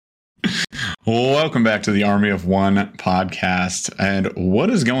Welcome back to the Army of One podcast. And what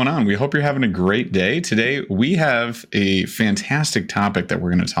is going on? We hope you're having a great day. Today, we have a fantastic topic that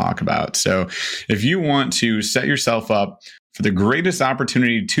we're going to talk about. So, if you want to set yourself up for the greatest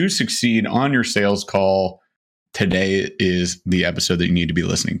opportunity to succeed on your sales call, today is the episode that you need to be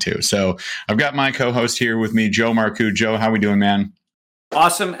listening to. So, I've got my co-host here with me, Joe Marcoux. Joe, how we doing, man?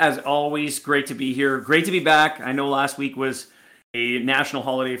 Awesome, as always. Great to be here. Great to be back. I know last week was a national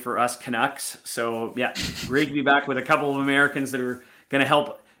holiday for us Canucks. So yeah, great to be back with a couple of Americans that are going to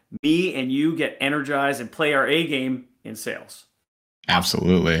help me and you get energized and play our A game in sales.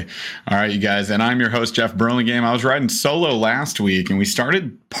 Absolutely. All right, you guys. And I'm your host, Jeff Burlingame. I was riding solo last week, and we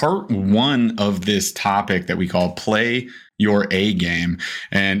started part one of this topic that we call Play Your A Game.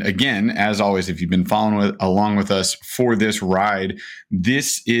 And again, as always, if you've been following along with us for this ride,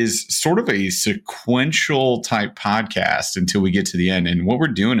 this is sort of a sequential type podcast until we get to the end. And what we're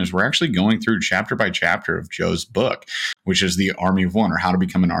doing is we're actually going through chapter by chapter of Joe's book, which is The Army of One, or How to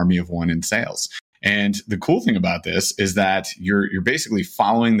Become an Army of One in Sales. And the cool thing about this is that you're basically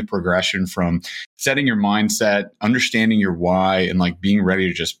following the progression from setting your mindset, understanding your why, and like being ready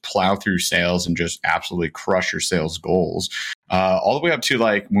to just plow through sales and just absolutely crush your sales goals, all the way up to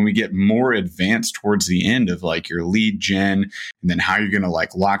like when we get more advanced towards the end of like your lead gen, and then how you're going to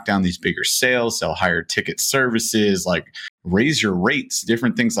like lock down these bigger sales, sell higher ticket services, like raise your rates,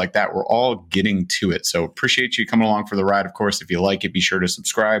 different things like that. We're all getting to it. So appreciate you coming along for the ride. Of course, if you like it, be sure to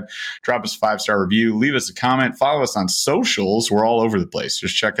subscribe, drop us a 5-star review, leave us a comment, follow us on socials. We're all over the place.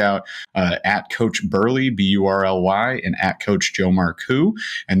 Just check out at Coach Burley, Burly, and at Coach Joe Marcoux,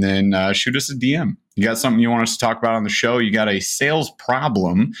 and then shoot us a DM. You got something you want us to talk about on the show? You got a sales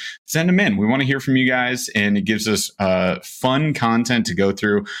problem? Send them in. We want to hear from you guys, and it gives us fun content to go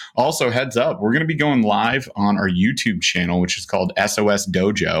through. Also, heads up, we're going to be going live on our YouTube channel, which is called SOS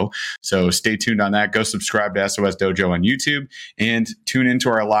Dojo. So stay tuned on that. Go subscribe to SOS Dojo on YouTube and tune into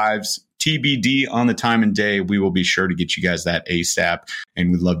our lives. TBD on the time and day. We will be sure to get you guys that ASAP,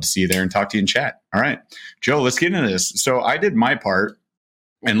 and we'd love to see you there and talk to you in chat. All right, Joe, let's get into this. So I did my part.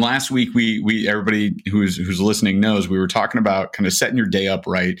 And last week, we everybody who's listening knows we were talking about kind of setting your day up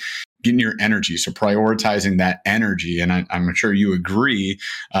right, getting your energy. So prioritizing that energy. And I'm sure you agree,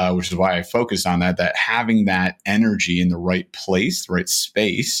 which is why I focused on that having that energy in the right place, the right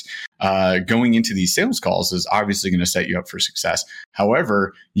space, going into these sales calls is obviously going to set you up for success.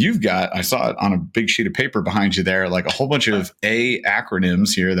 However, you've got, I saw it on a big sheet of paper behind you there, like a whole bunch of A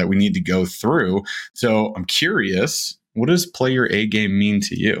acronyms here that we need to go through. So I'm curious, what does play your A game mean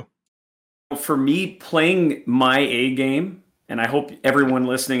to you? For me, playing my A game, and I hope everyone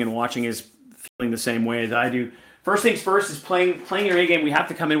listening and watching is feeling the same way as I do. First things first is playing your A game. We have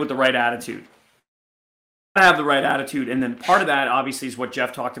to come in with the right attitude. I have the right attitude, and then part of that obviously is what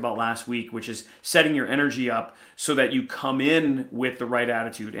Jeff talked about last week, which is setting your energy up so that you come in with the right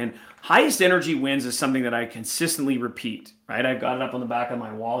attitude. And highest energy wins is something that I consistently repeat, right? I've got it up on the back of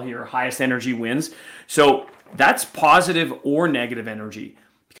my wall here, highest energy wins. So that's positive or negative energy.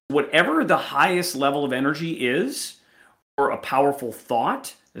 Whatever the highest level of energy is, or a powerful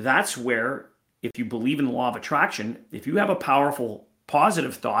thought, that's where, if you believe in the law of attraction, if you have a powerful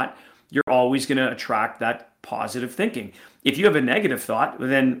positive thought, you're always going to attract that positive thinking. If you have a negative thought,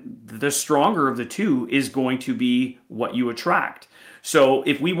 then the stronger of the two is going to be what you attract. So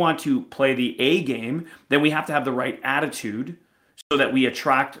if we want to play the A game, then we have to have the right attitude so that we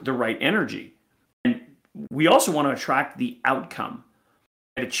attract the right energy. And we also want to attract the outcome.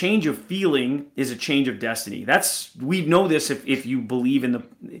 A change of feeling is a change of destiny. We know this if you believe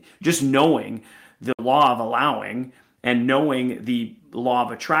in just knowing the law of allowing and knowing the law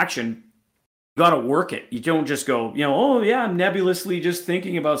of attraction. You got to work it. You don't just go, oh yeah, I'm nebulously just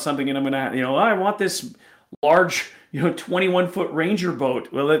thinking about something and I'm going to, I want this large, 21-foot Ranger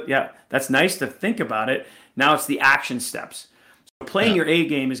boat. Well, that's nice to think about it. Now it's the action steps. So playing your A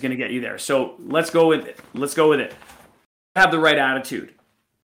game is going to get you there. So let's go with it. Have the right attitude.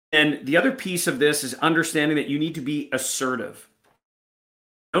 And the other piece of this is understanding that you need to be assertive.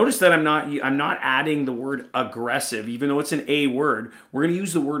 Notice that I'm not adding the word aggressive, even though it's an A word. We're going to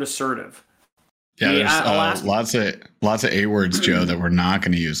use the word assertive. Yeah, there's lots of A words, Joe, that we're not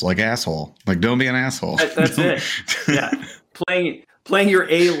going to use, like asshole. Like, don't be an asshole. That's it. Yeah, playing your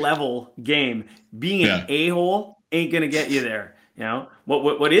A level game. Being an a-hole ain't going to get you there.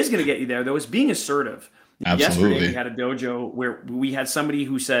 What is going to get you there though is being assertive. Absolutely. Yesterday we had a dojo where we had somebody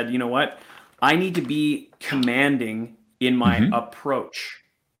who said, you know what, I need to be commanding in my approach.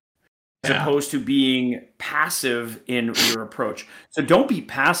 As opposed to being passive in your approach. So don't be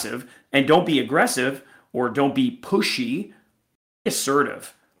passive and don't be aggressive or don't be pushy. Be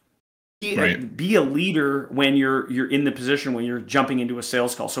assertive. Be a leader when you're in the position when you're jumping into a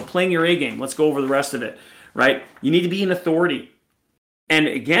sales call. So playing your A game, let's go over the rest of it, right? You need to be an authority. And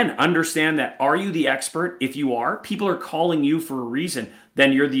again, understand that, are you the expert? If you are, people are calling you for a reason,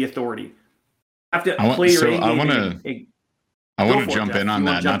 then you're the authority. You have to play your A game. I want to jump in on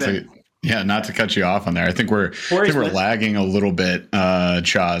that, not to cut you off on there. I think we're lagging a little bit,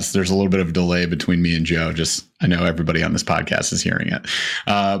 Chaz. There's a little bit of a delay between me and Joe. I know everybody on this podcast is hearing it.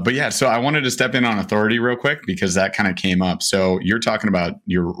 But yeah, so I wanted to step in on authority real quick because that kind of came up. So you're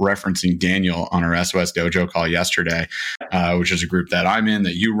referencing Daniel on our SOS Dojo call yesterday, which is a group that I'm in,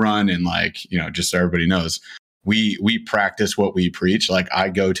 that you run, and just so everybody knows, we practice what we preach. Like, I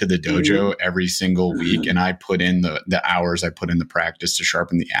go to the dojo every single week and I put in the hours, I put in the practice to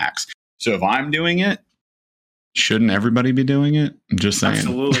sharpen the axe. So if I'm doing it, shouldn't everybody be doing it? I'm just saying.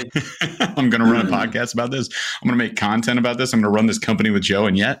 Absolutely. I'm going to run a podcast about this. I'm going to make content about this. I'm going to run this company with Joe.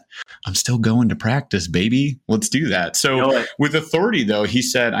 And yet I'm still going to practice, baby. Let's do that. So with authority, though, he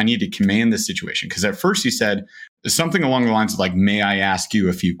said, I need to command this situation. Because at first he said something along the lines of like, may I ask you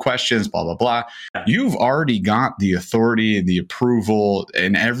a few questions, blah, blah, blah. You've already got the authority, the approval,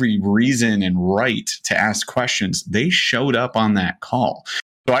 and every reason and right to ask questions. They showed up on that call.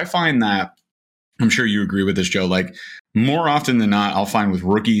 So I find that, I'm sure you agree with this, Joe, like more often than not, I'll find with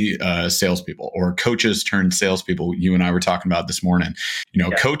rookie salespeople or coaches turned salespeople, you and I were talking about this morning,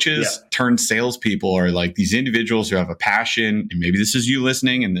 coaches turned salespeople are like these individuals who have a passion, and maybe this is you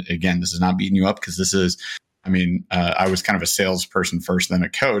listening. And again, this is not beating you up, because this is, I was kind of a salesperson first, then a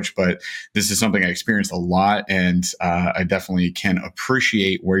coach, but this is something I experienced a lot, and I definitely can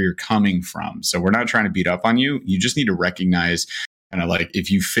appreciate where you're coming from. So we're not trying to beat up on you. You just need to recognize kind of like if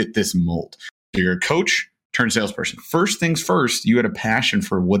you fit this mold. So you're a coach turned salesperson. First things first, you had a passion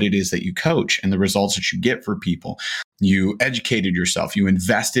for what it is that you coach and the results that you get for people. You educated yourself. You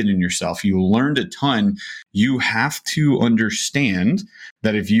invested in yourself. You learned a ton. You have to understand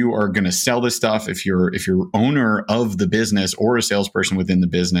that if you are going to sell this stuff, if you're owner of the business or a salesperson within the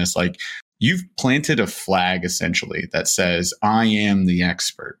business, like, you've planted a flag essentially that says, I am the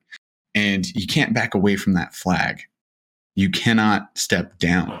expert. And you can't back away from that flag. You cannot step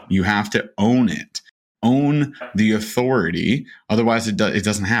down. You have to own it. Own the authority. Otherwise, it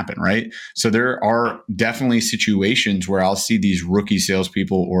doesn't happen, right? So there are definitely situations where I'll see these rookie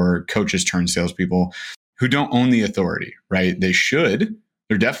salespeople or coaches turned salespeople who don't own the authority, right? They should.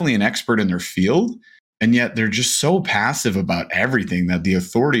 They're definitely an expert in their field. And yet they're just so passive about everything that the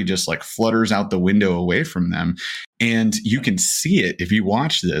authority just like flutters out the window away from them. And you can see it. If you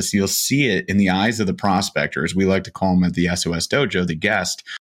watch this, you'll see it in the eyes of the prospector, as we like to call them at the SOS Dojo, the guest.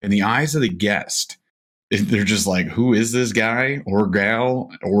 In the eyes of the guest, they're just like, who is this guy or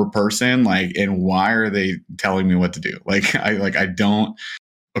gal or person? Like, and why are they telling me what to do? I don't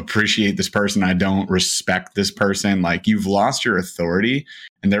appreciate this person. I don't respect this person. Like, you've lost your authority,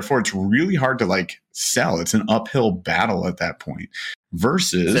 and therefore it's really hard to like sell. It's an uphill battle at that point.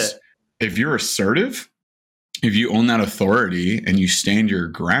 Versus if you're assertive, if you own that authority and you stand your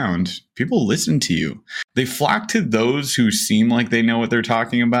ground, people listen to you. They flock to those who seem like they know what they're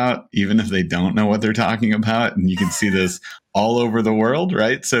talking about, even if they don't know what they're talking about. And you can see this all over the world,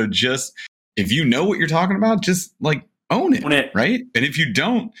 right? So just, if you know what you're talking about, just like own it, right? And if you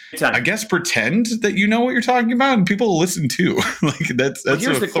don't, I guess pretend that you know what you're talking about, and people will listen too. Like, that's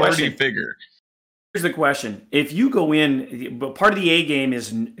an authority figure. Here's the question. If you go in, but part of the A game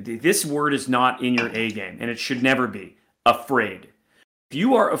is, this word is not in your A game, and it should never be, afraid. If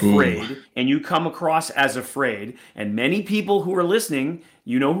you are afraid and you come across as afraid, and many people who are listening,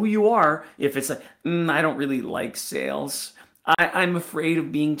 you know who you are. If it's like, I don't really like sales. I'm afraid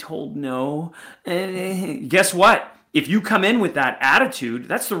of being told no. Guess what? If you come in with that attitude,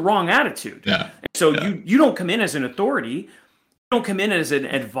 that's the wrong attitude. So you don't come in as an authority. You don't come in as an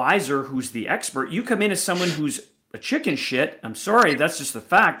advisor who's the expert. You come in as someone who's a chicken shit. I'm sorry, that's just the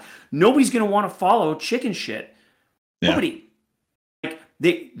fact. Nobody's going to want to follow chicken shit. Nobody. Like,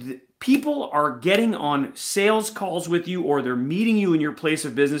 people are getting on sales calls with you, or they're meeting you in your place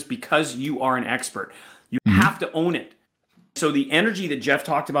of business because you are an expert. You have to own it. So the energy that Jeff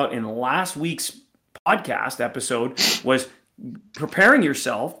talked about in last week's podcast episode was preparing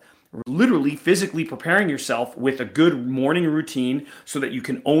yourself, literally physically preparing yourself with a good morning routine so that you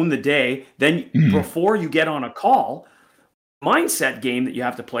can own the day. Then before you get on a call, mindset game that you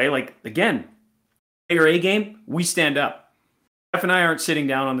have to play, like, again, your A game, we stand up. Jeff and I aren't sitting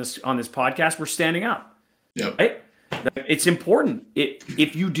down on this podcast, we're standing up. Right? It's important.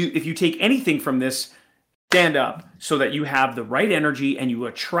 If you take anything from this, stand up so that you have the right energy and you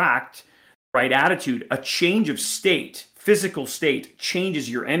attract right attitude, a change of state physical state changes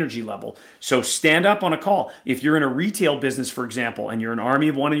your energy level. So stand up on a call. If you're in a retail business, for example, and you're an army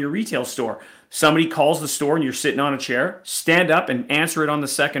of one in your retail store, somebody calls the store and you're sitting on a chair, stand up and answer it on the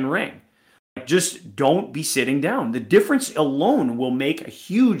second ring. Just don't be sitting down. The difference alone will make a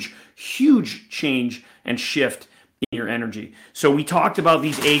huge, huge change and shift in your energy. So we talked about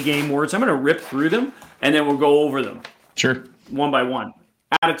these A game words. I'm going to rip through them and then we'll go over them. Sure. One by one.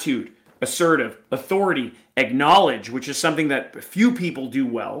 Attitude, assertive, authority, acknowledge, which is something that few people do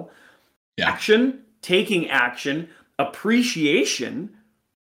well. Yeah. Action, taking action, appreciation,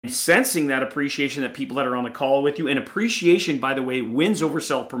 and sensing that appreciation that people that are on the call with you. And appreciation, by the way, wins over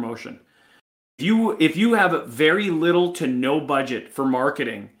self-promotion. If you have very little to no budget for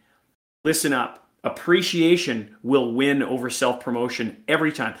marketing, listen up. Appreciation will win over self-promotion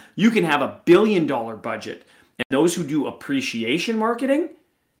every time. You can have $1 billion budget, and those who do appreciation marketing,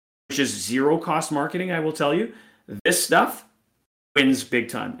 which is zero cost marketing, I will tell you, this stuff wins big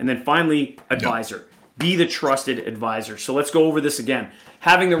time. And then finally, advisor. Yep. Be the trusted advisor. So let's go over this again.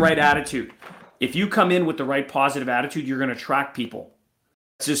 Having the right attitude. If you come in with the right positive attitude, you're going to attract people.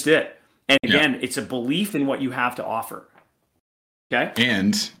 That's just it. And again, it's a belief in what you have to offer. Okay.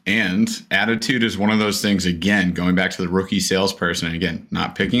 And attitude is one of those things, again, going back to the rookie salesperson, and again,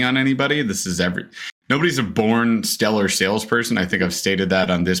 not picking on anybody. Nobody's a born stellar salesperson. I think I've stated that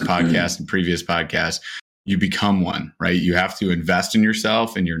on this podcast and previous podcasts. You become one, right? You have to invest in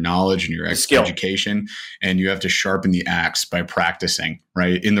yourself and your knowledge and your education, and you have to sharpen the axe by practicing,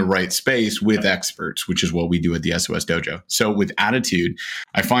 right? In the right space with experts, which is what we do at the SOS Dojo. So with attitude,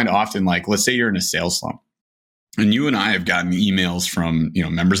 I find often, like, let's say you're in a sales slump. And you and I have gotten emails from,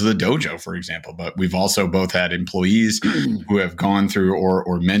 members of the dojo, for example, but we've also both had employees who have gone through,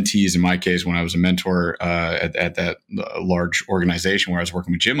 or mentees. In my case, when I was a mentor at that large organization where I was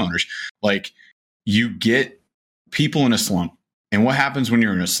working with gym owners, like, you get people in a slump. And what happens when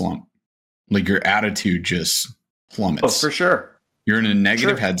you're in a slump? Like, your attitude just plummets. Oh, for sure. You're in a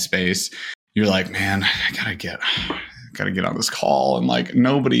negative headspace. You're like, man, I gotta get on this call, and like,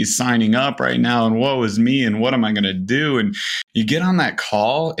 nobody's signing up right now, and woe is me, and what am I going to do? And you get on that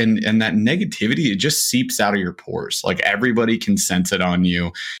call, and that negativity, it just seeps out of your pores. Like, everybody can sense it on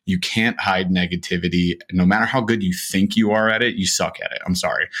you. You can't hide negativity. No matter how good you think you are at it, you suck at it. I'm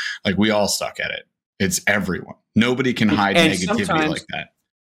sorry. Like, we all suck at it. It's everyone. Nobody can hide negativity like that.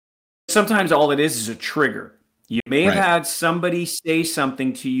 Sometimes all it is a trigger. You may have had somebody say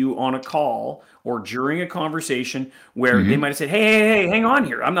something to you on a call or during a conversation where they might have said, hey, hang on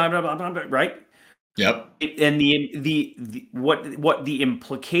here. I'm not, right? Yep. And what the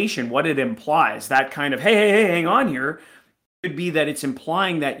implication, what it implies, that kind of, hey, hang on here, could be that it's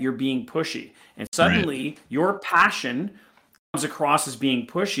implying that you're being pushy. And suddenly your passion comes across as being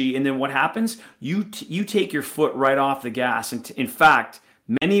pushy. And then what happens? You take your foot right off the gas. And in fact,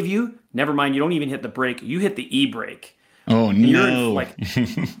 many of you, never mind, you don't even hit the brake. You hit the e-brake. Oh, no. And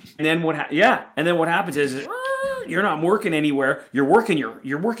then what happens is you're not working anywhere. You're working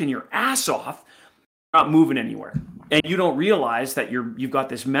your ass off, not moving anywhere. And you don't realize that you've got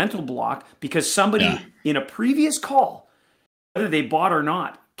this mental block because somebody in a previous call, whether they bought or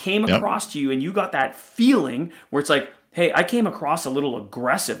not, came across to you, and you got that feeling where it's like, hey, I came across a little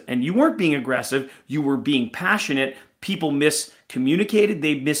aggressive, and you weren't being aggressive. You were being passionate. People miscommunicated.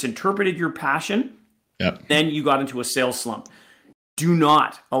 They misinterpreted your passion. Yep. Then you got into a sales slump. Do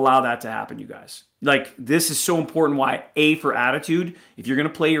not allow that to happen, you guys. Like, this is so important. Why? A, for attitude. If you're going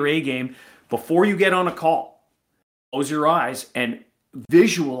to play your A game, before you get on a call, close your eyes and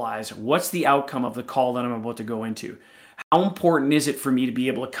visualize what's the outcome of the call that I'm about to go into. How important is it for me to be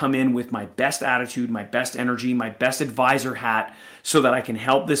able to come in with my best attitude, my best energy, my best advisor hat, so that I can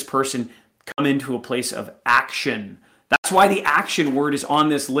help this person come into a place of action? That's why the action word is on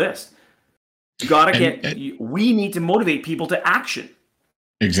this list. You gotta we need to motivate people to action.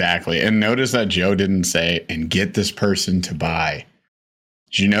 Exactly. And notice that Joe didn't say, and get this person to buy.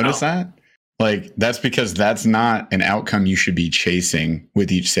 Did you notice that? Like, that's because that's not an outcome you should be chasing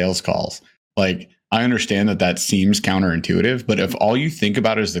with each sales calls. Like, I understand that seems counterintuitive, but if all you think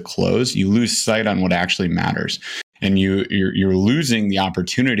about is the close, you lose sight on what actually matters. And you're losing the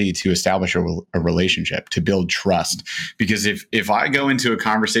opportunity to establish a relationship, to build trust. Because if I go into a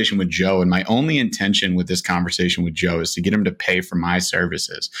conversation with Joe and my only intention with this conversation with Joe is to get him to pay for my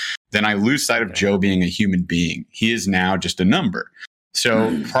services, then I lose sight of Joe being a human being. He is now just a number.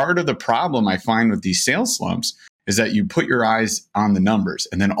 So part of the problem I find with these sales slumps is that you put your eyes on the numbers,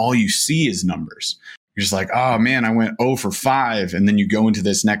 and then all you see is numbers. You're just like, oh man, I went 0 for 5. And then you go into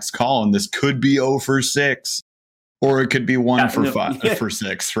this next call, and this could be 0 for 6. Or it could be 1 for 5 for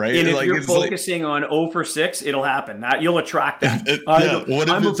 6, right? And if you're focusing on 0 for 6, it'll happen. You'll attract that. What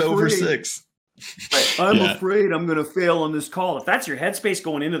if it's 0 for 6? Right. I'm afraid I'm going to fail on this call. If that's your headspace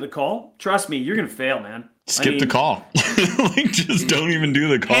going into the call, trust me, you're going to fail, man. Skip the call. Just don't even do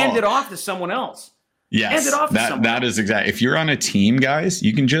the call. Hand it off to someone else. Yes, hand it off to someone that else. is exactly. If you're on a team, guys,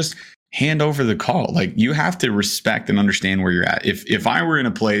 you can just hand over the call. Like, you have to respect and understand where you're at. If I were in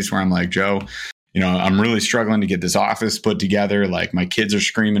a place where I'm like, Joe, I'm really struggling to get this office put together. Like, my kids are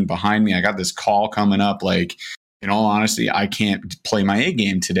screaming behind me. I got this call coming up. Like, in all honesty, I can't play my A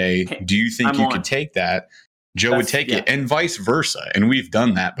game today. Do you think you could take that? Joe would take it, and vice versa. And we've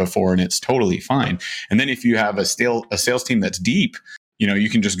done that before, and it's totally fine. And then if you have a sales team that's deep, you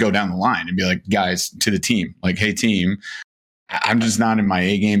can just go down the line and be like, guys, to the team, like, hey, team, I'm just not in my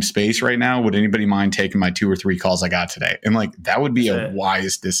A game space right now. Would anybody mind taking my 2 or 3 calls I got today? And like, that would be a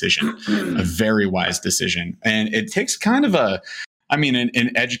wise decision, a very wise decision. And it takes kind of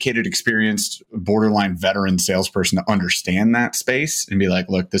an educated, experienced, borderline veteran salesperson to understand that space and be like,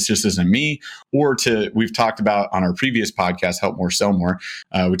 look, this just isn't me. Or we've talked about on our previous podcast, Help More, Sell More.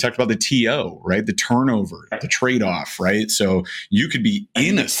 We talked about the TO, right? The turnover, the trade-off, right? So you could be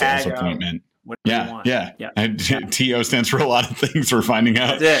in a sales appointment. Yeah. TO stands for a lot of things we're finding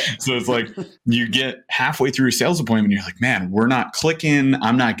out. So it's like, you get halfway through a sales appointment, you're like, man, we're not clicking.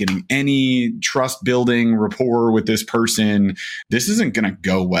 I'm not getting any trust building rapport with this person. This isn't going to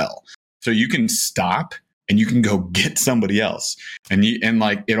go well. So you can stop and you can go get somebody else. And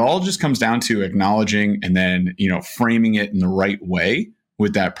it all just comes down to acknowledging and then, framing it in the right way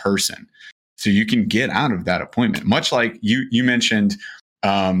with that person. So you can get out of that appointment. Much like you mentioned,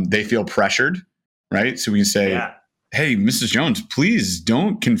 they feel pressured, right? So we can say, hey, Mrs. Jones, please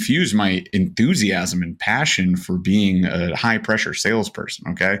don't confuse my enthusiasm and passion for being a high pressure salesperson.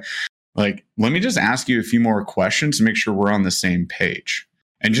 Okay. Like, let me just ask you a few more questions to make sure we're on the same page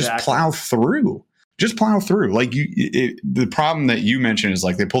and just plow through. Just plow through. Like, the problem that you mentioned is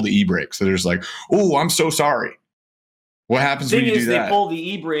like they pull the e-brake. So there's like, oh, I'm so sorry. What happens when you do that? They pull the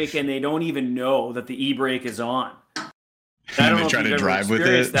e-brake and they don't even know that the e-brake is on. I don't know if you've ever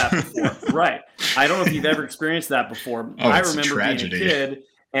experienced that before. Right. I don't know if you've ever experienced that before. I remember being a kid,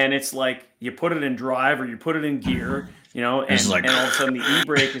 and it's like you put it in drive or you put it in gear, and all of a sudden the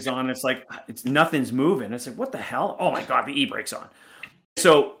e-brake is on. And it's like nothing's moving. It's like, what the hell? Oh my God, the e-brake's on.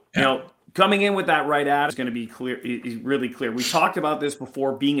 So, coming in with that right attitude is going to be clear, is really clear. We talked about this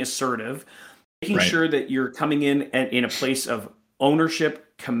before, being assertive, making sure that you're coming in a place of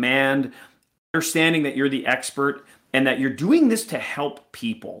ownership, command, understanding that you're the expert, and that you're doing this to help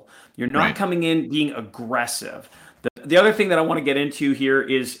people. You're not coming in being aggressive. The other thing that I want to get into here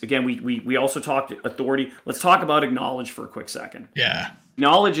is, again, we also talked authority. Let's talk about acknowledge for a quick second. Yeah.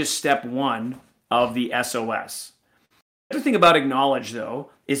 Acknowledge is step 1 of the SOS. The other thing about acknowledge, though,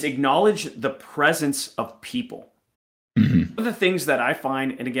 is acknowledge the presence of people. Mm-hmm. One of the things that I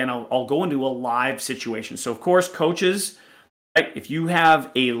find, and again, I'll go into a live situation. So, of course, coaches, right, if you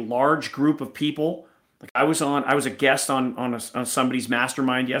have a large group of people, like I was a guest on somebody's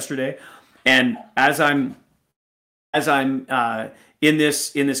mastermind yesterday, and as I'm in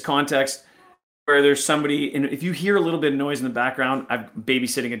this context where there's somebody, and if you hear a little bit of noise in the background, I'm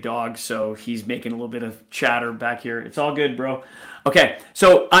babysitting a dog, so he's making a little bit of chatter back here. It's all good, bro. Okay,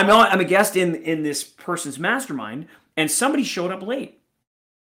 so I'm a guest in this person's mastermind, and somebody showed up late.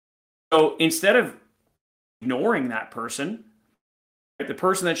 So instead of ignoring that person, the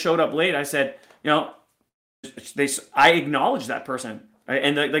person that showed up late, I said, I acknowledged that person, right?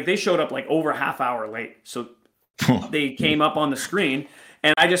 And they showed up like over a half hour late. So they came up on the screen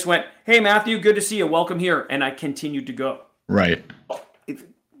and I just went, hey, Matthew, good to see you. Welcome here. And I continued to go. Right.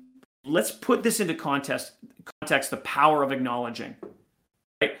 Let's put this into context, the power of acknowledging.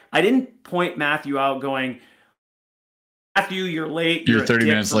 Right? I didn't point Matthew out going, Matthew, you're late. You're 30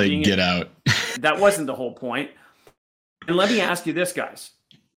 minutes late. Get out. That wasn't the whole point. And let me ask you this, guys.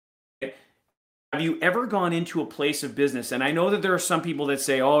 Have you ever gone into a place of business? And I know that there are some people that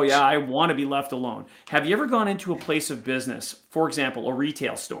say, oh, yeah, I want to be left alone. Have you ever gone into a place of business, for example, a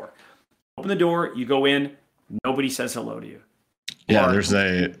retail store? Open the door, you go in, nobody says hello to you. Yeah,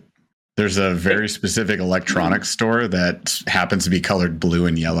 there's a very specific electronics store that happens to be colored blue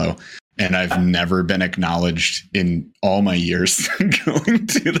and yellow. And I've never been acknowledged in all my years going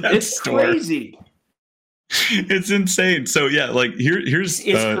to that store. It's crazy. It's insane. So yeah, like here's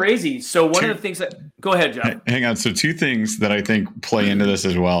it's crazy. So one of the things that go ahead, Jeff. Hang on. So 2 things that I think play into this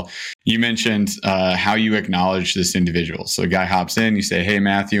as well. You mentioned how you acknowledge this individual. So a guy hops in, you say, hey,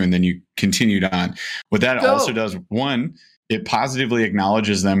 Matthew, and then you continued on. What that also does, 1, it positively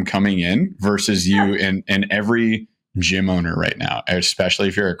acknowledges them coming in versus you and every gym owner right now, especially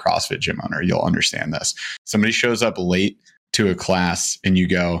if you're a CrossFit gym owner, you'll understand this. Somebody shows up late to a class and you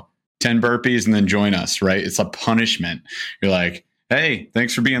go 10 burpees and then join us, right? It's a punishment. You're like, hey,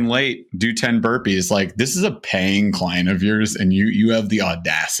 thanks for being late. Do 10 burpees. Like, this is a paying client of yours, and you have the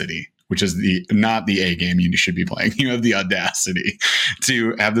audacity, which is not the A game you should be playing. You have the audacity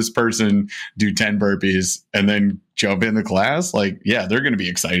to have this person do 10 burpees and then jump in the class. Like, yeah, they're going to be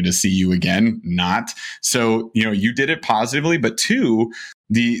excited to see you again. Not. So, you did it positively, but two,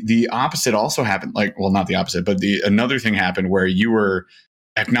 the opposite also happened. Like, well, not the opposite, but another thing happened where you were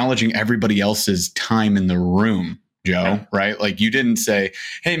acknowledging everybody else's time in the room, Joe, right? Like, you didn't say,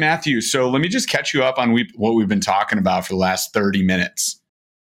 hey, Matthew, so let me just catch you up on what we've been talking about for the last 30 minutes.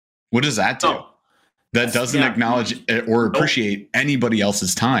 What does that do? Oh, that doesn't acknowledge or appreciate anybody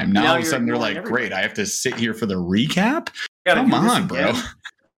else's time. Now all of a sudden they're like, everybody. Great, I have to sit here for the recap? Come on, bro.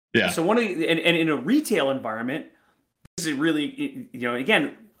 Yeah. So and in a retail environment, this is really,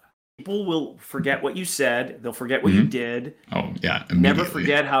 again, people will forget what you said. They'll forget what you did. Oh, yeah. Never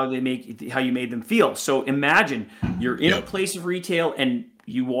forget how you made them feel. So imagine you're in a place of retail and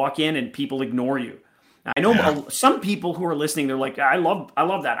you walk in and people ignore you. I know some people who are listening, they're like, I love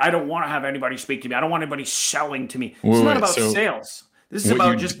that. I don't want to have anybody speak to me. I don't want anybody selling to me. It's not about sales. This is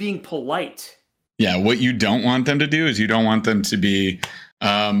about just being polite. Yeah. What you don't want them to do is you don't want them to be,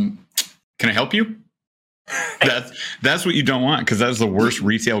 can I help you? That's what you don't want, because that's the worst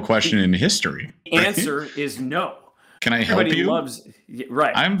retail question in history. The answer is no. Can I help you?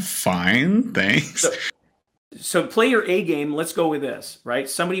 Right. I'm fine. Thanks. So play your A game. Let's go with this, right?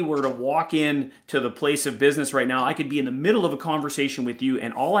 Somebody were to walk in to the place of business right now. I could be in the middle of a conversation with you,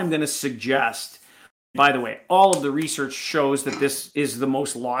 and all I'm going to suggest, by the way, all of the research shows that this is the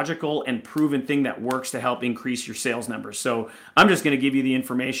most logical and proven thing that works to help increase your sales numbers. So I'm just going to give you the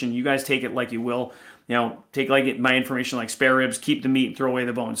information. You guys take it like you will. Take my information like spare ribs, keep the meat, and throw away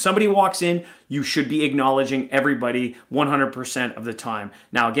the bones. Somebody walks in, you should be acknowledging everybody 100% of the time.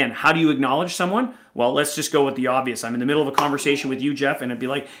 Now, again, how do you acknowledge someone? Well, let's just go with the obvious. I'm in the middle of a conversation with you, Jeff, and it'd be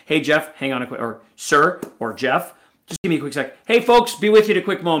like, hey, Jeff, hang on a quick, or sir, or Jeff, just give me a quick sec. Hey, folks, be with you in a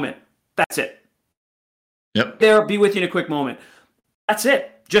quick moment. That's it. Yep. There, be with you in a quick moment. That's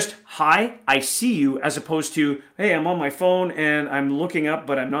it. Just, hi, I see you, as opposed to, hey, I'm on my phone and I'm looking up,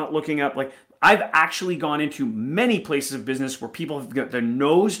 but I'm not looking up. Like, I've actually gone into many places of business where people have got their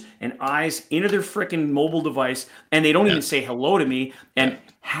nose and eyes into their freaking mobile device and they don't even say hello to me. And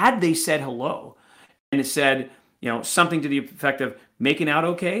had they said hello and it said, something to the effect of making out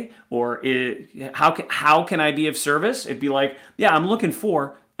okay, or how can I be of service? It'd be like, yeah, I'm looking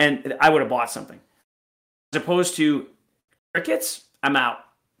for, and I would have bought something. As opposed to crickets, I'm out.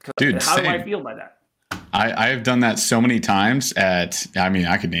 Dude, how do I feel by that? I have done that so many times I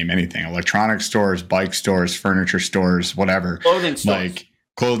could name anything: electronic stores, bike stores, furniture stores, whatever. Clothing stores. Like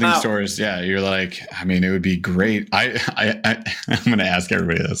clothing stores. Yeah. You're like, it would be great. I'm going to ask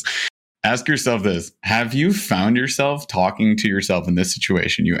everybody this. Ask yourself this. Have you found yourself talking to yourself in this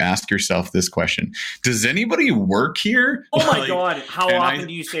situation? You ask yourself this question. Does anybody work here? Oh my God. How often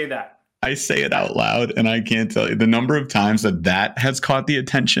do you say that? I say it out loud, and I can't tell you the number of times that has caught the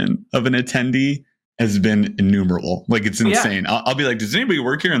attention of an attendee has been innumerable. Like, it's insane. Yeah. I'll be like, does anybody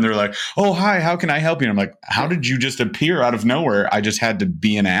work here? And they're like, oh, hi, how can I help you? And I'm like, how did you just appear out of nowhere? I just had to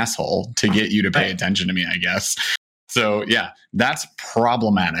be an asshole to get you to pay attention to me, I guess. So yeah, that's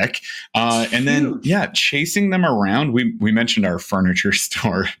problematic. And then, chasing them around. We mentioned our furniture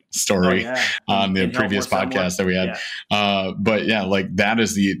store story on the previous podcast that we had. Yeah. But yeah, like that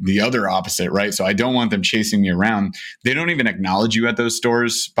is the other opposite, right? So I don't want them chasing me around. They don't even acknowledge you at those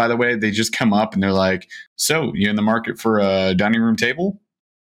stores, by the way. They just come up and they're like, so you in the market for a dining room table?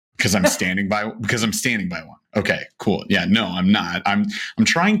 Because I'm standing by one. Okay, cool. Yeah, no, I'm not. I'm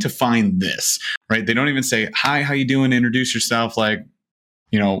trying to find this, right? They don't even say, hi, how you doing? Introduce yourself. Like,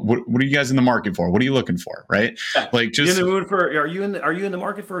 what are you guys in the market for? What are you looking for? Right? Yeah. Like, just in the mood for, are you in the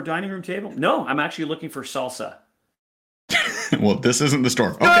market for a dining room table? No, I'm actually looking for salsa. Well, this isn't the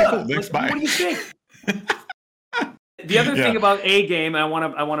store. Okay, cool. Thanks, bye. What do you think? The other thing about A game, and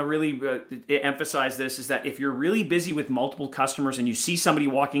I want to really emphasize this, is that if you're really busy with multiple customers and you see somebody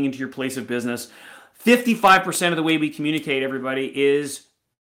walking into your place of business, 55% of the way we communicate, everybody, is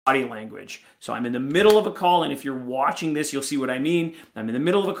body language. So I'm in the middle of a call, and if you're watching this, you'll see what I mean. I'm in the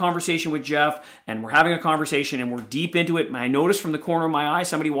middle of a conversation with Jeff, and we're having a conversation, and we're deep into it. And I notice from the corner of my eye,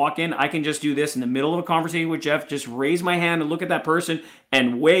 somebody walk in. I can just do this in the middle of a conversation with Jeff, just raise my hand and look at that person,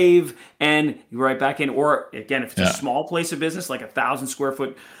 and wave, and you're right back in. Or again, if it's a Yeah. small place of business, like 1,000 square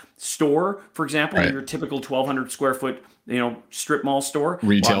foot store, for example, Right. your typical 1,200 square foot, strip mall store,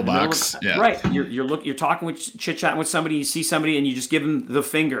 Retail in the middle box. of- Yeah. right? You're talking with chit chatting with somebody, you see somebody, and you just give them the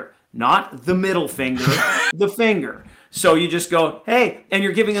finger, not the middle finger, the finger. So you just go, hey, and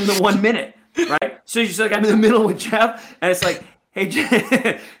you're giving them the 1 minute, right? So you're just like, I'm in the middle with Jeff, and it's like,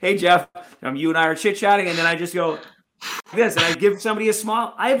 hey, hey Jeff, you and I are chit chatting, and then I just go this, and I give somebody a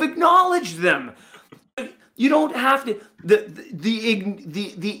smile. I have acknowledged them. You don't have to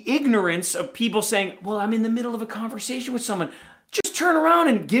the ignorance of people saying, "Well, I'm in the middle of a conversation with someone." Just turn around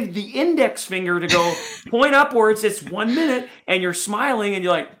and give the index finger to go point upwards. It's 1 minute, and you're smiling, and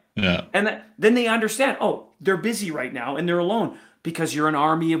you're like, Yeah. and then they understand. Oh, they're busy right now, and they're alone because you're an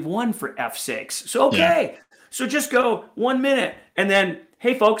army of one, for F's sakes. So okay, so just go 1 minute, and then,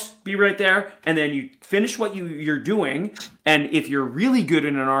 hey folks, be right there, and then you finish what you're doing. And if you're really good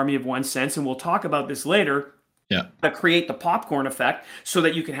in an army of one sense, and we'll talk about this later, Yeah. to create the popcorn effect so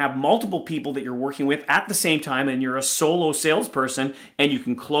that you can have multiple people that you're working with at the same time, and you're a solo salesperson and you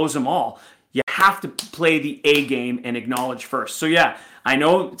can close them all. You have to play the A game and acknowledge first. So yeah, I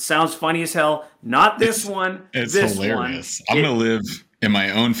know it sounds funny as hell. Not this one. It's this hilarious. One. I'm going to live in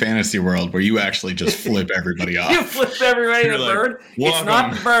my own fantasy world where you actually just flip everybody off. You flip everybody You're the like, bird. It's "Welcome.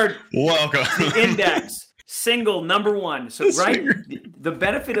 not the bird. Welcome. The index. Single number one. So This right, finger. the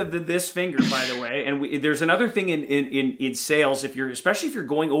benefit of this finger, by the way, and there's another thing in sales. Especially if you're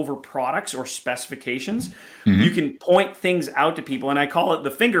going over products or specifications, you can point things out to people, and I call it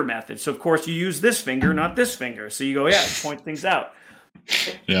the finger method. So of course you use this finger, not this finger. So you go, point things out.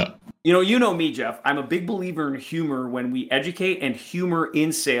 Yeah. You know me, Jeff. I'm a big believer in humor when we educate, and humor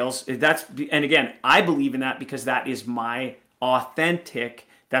in sales. And again, I believe in that because that is my authentic.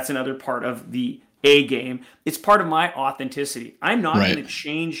 That's another part of the A game. It's part of my authenticity. I'm not Right. going to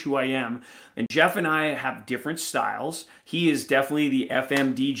change who I am. And Jeff and I have different styles. He is definitely the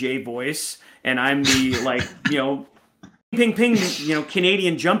FM DJ voice, and I'm the ping ping,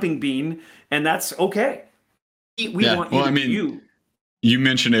 Canadian jumping bean, and that's okay. We want you to be you. You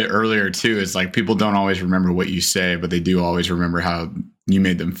mentioned it earlier too. It's like people don't always remember what you say, but they do always remember how you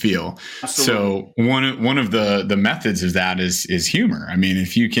made them feel. Absolutely. So one of the methods of that is humor. I mean,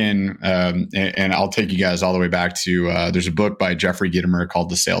 if you can, and I'll take you guys all the way back to there's a book by Jeffrey Gitomer called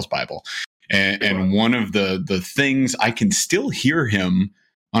The Sales Bible, and one of the things I can still hear him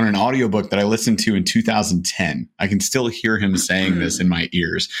on an audiobook that I listened to in 2010. I can still hear him saying this in my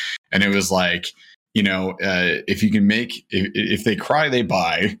ears, and it was like, if you can if they cry, they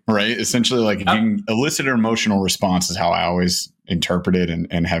buy, right? Essentially, like if you can elicit an emotional response is how I always interpret it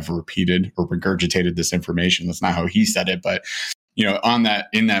and have repeated or regurgitated this information. That's not how he said it, but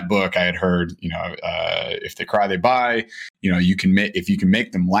in that book, I had heard, if they cry, they buy. If you can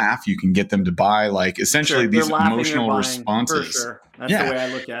make them laugh, you can get them to buy. Like essentially these emotional responses. For sure, that's the way I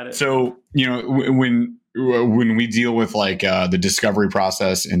look at it. So when we deal with like the discovery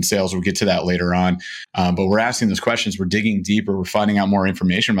process in sales, we'll get to that later on. But we're asking those questions, we're digging deeper, we're finding out more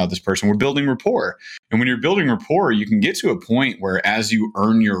information about this person, we're building rapport. And when you're building rapport, you can get to a point where as you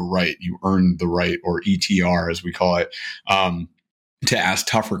earn your right, you earn the right, or ETR as we call it, to ask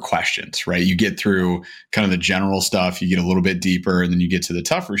tougher questions, right? You get through kind of the general stuff, you get a little bit deeper, and then you get to the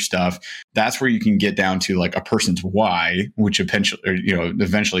tougher stuff. That's where you can get down to like a person's why, which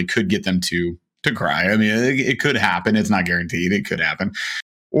eventually could get them to cry. I mean, it could happen. It's not guaranteed. It could happen.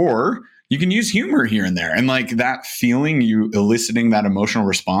 Or you can use humor here and there. And like that feeling, you eliciting that emotional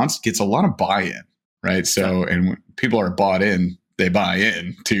response gets a lot of buy-in, right? So, and when people are bought in, they buy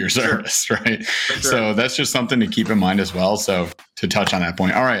in to your service, right? Sure. So that's just something to keep in mind as well. So to touch on that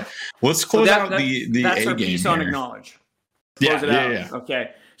point. All right, let's close out the that's A our game piece here. on acknowledge. Yeah.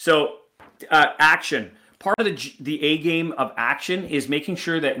 Okay. So action. Part of the A game of action is making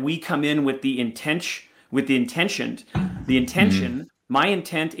sure that we come in with the intention. My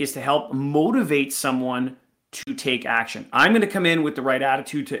intent is to help motivate someone to take action. I'm going to come in with the right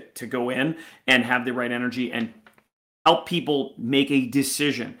attitude to go in and have the right energy and help people make a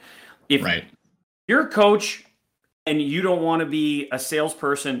decision. If you're a coach and you don't want to be a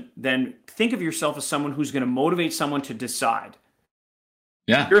salesperson, then think of yourself as someone who's going to motivate someone to decide.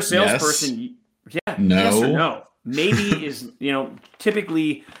 Yeah. If you're a salesperson. Yes. No. Yes or no. Maybe is,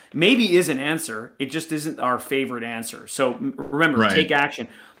 typically maybe is an answer. It just isn't our favorite answer. So remember, take action.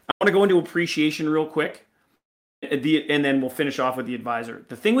 I want to go into appreciation real quick. And then we'll finish off with the advisor.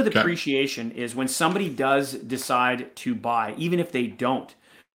 The thing with appreciation is when somebody does decide to buy, even if they don't,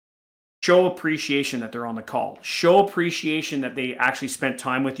 show appreciation that they're on the call. Show appreciation that they actually spent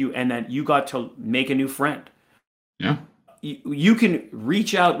time with you and that you got to make a new friend. Yeah. you can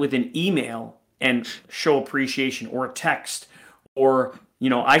reach out with an email and show appreciation, or a text, or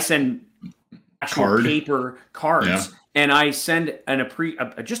I send actual paper cards, and I send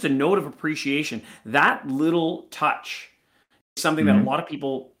just a note of appreciation. That little touch is something that a lot of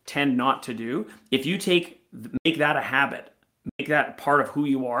people tend not to do. If you make that a habit, make that part of who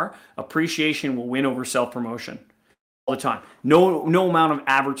you are, appreciation will win over self-promotion all the time. No amount of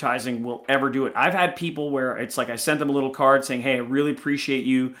advertising will ever do it. I've had people where it's like I sent them a little card saying, "Hey, I really appreciate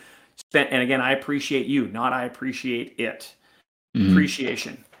you." And again, I appreciate you, not I appreciate it.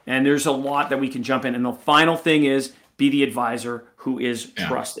 Appreciation. And there's a lot that we can jump in. And the final thing is, be the advisor who is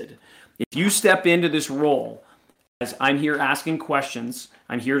trusted. If you step into this role as, I'm here asking questions,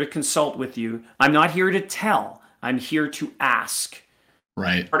 I'm here to consult with you, I'm not here to tell, I'm here to ask.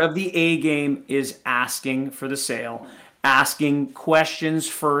 Right. Part of the A game is asking for the sale, asking questions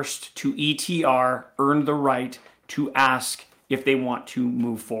first to ETR, earn the right to ask if they want to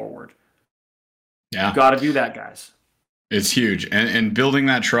move forward. Yeah. You've got to do that, guys. It's huge. And building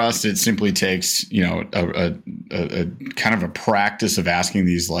that trust, it simply takes, a kind of a practice of asking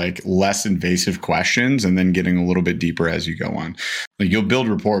these like less invasive questions and then getting a little bit deeper as you go on. Like, you'll build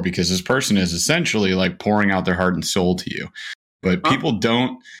rapport because this person is essentially like pouring out their heart and soul to you. But people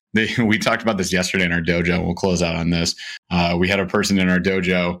we talked about this yesterday in our dojo. We'll close out on this. We had a person in our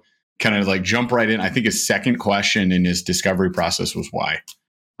dojo kind of like jump right in. I think his second question in his discovery process was why,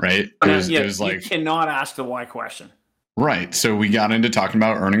 right? It was like, you cannot ask the why question. Right. So we got into talking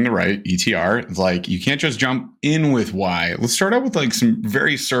about earning the right, ETR. It's like, you can't just jump in with why. Let's start out with like some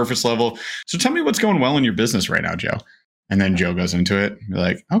very surface level. So tell me what's going well in your business right now, Joe. And then Joe goes into it. You're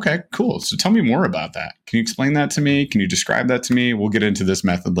like, okay, cool. So tell me more about that. Can you explain that to me? Can you describe that to me? We'll get into this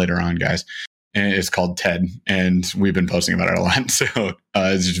method later on, guys. And it's called TED, and we've been posting about it a lot. So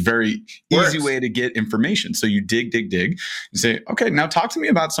it's just a very easy way to get information. So you dig, and say, okay, now talk to me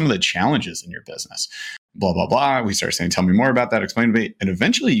about some of the challenges in your business. Blah, blah, blah. We start saying, tell me more about that, explain to me. And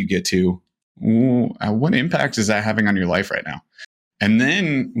eventually you get to, what impact is that having on your life right now? And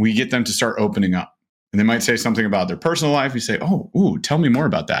then we get them to start opening up. And they might say something about their personal life. We say, tell me more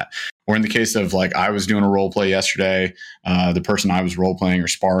about that. Or in the case of like, I was doing a role play yesterday. The person I was role playing or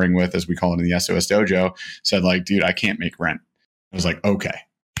sparring with, as we call it in the SOS Dojo, said like, dude, I can't make rent. I was like, okay,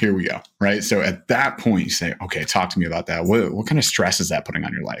 here we go. Right. So at that point you say, okay, talk to me about that. What kind of stress is that putting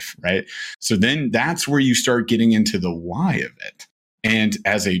on your life? Right. So then that's where you start getting into the why of it. And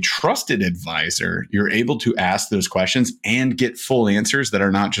as a trusted advisor, you're able to ask those questions and get full answers that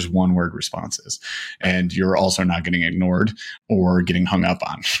are not just one-word responses. And you're also not getting ignored or getting hung up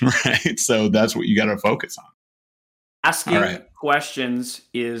on, right? So that's what you got to focus on. Asking questions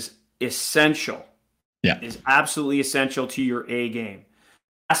is essential. Yeah. Is absolutely essential to your A game.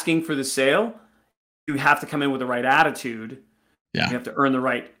 Asking for the sale, you have to come in with the right attitude. Yeah. You have to earn the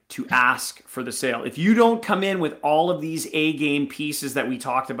right to ask for the sale. If you don't come in with all of these A game pieces that we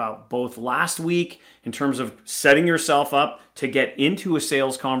talked about both last week in terms of setting yourself up to get into a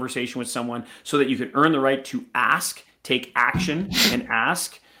sales conversation with someone so that you can earn the right to ask, take action and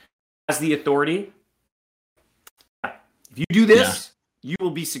ask as the authority. If you do this, you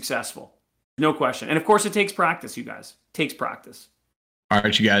will be successful. No question. And of course it takes practice, you guys. It takes practice. All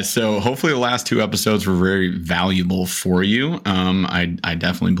right, you guys. So hopefully the last two episodes were very valuable for you. I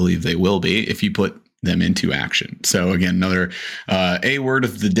definitely believe they will be if you put them into action. So again, another A word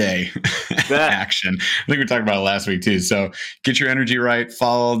of the day, action. I think we talked about it last week too. So get your energy right.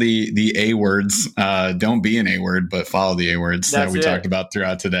 Follow the A words. Don't be an A word, but follow the A words that we talked about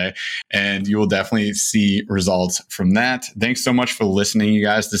throughout today. And you will definitely see results from that. Thanks so much for listening, you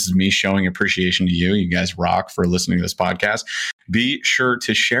guys. This is me showing appreciation to you. You guys rock for listening to this podcast. Be sure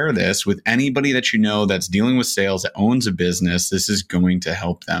to share this with anybody that you know that's dealing with sales, that owns a business. This is going to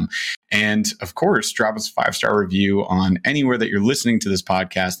help them. And of course, drop us a 5-star review on anywhere that you're listening to this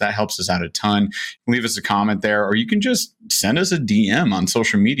podcast. That helps us out a ton. Leave us a comment there, or you can just send us a DM on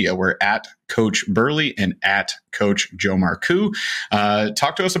social media. We're at Coach Burley and at Coach Joe Marcoux.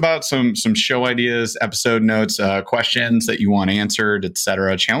 Talk to us about some show ideas, episode notes, questions that you want answered,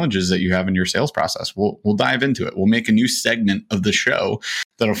 etc., challenges that you have in your sales process. We'll dive into it. We'll make a new segment of the show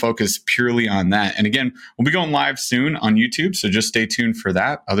that'll focus purely on that. And again, we'll be going live soon on YouTube, so just stay tuned for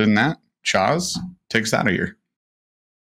that. Other than that, Chaz, take us out of here.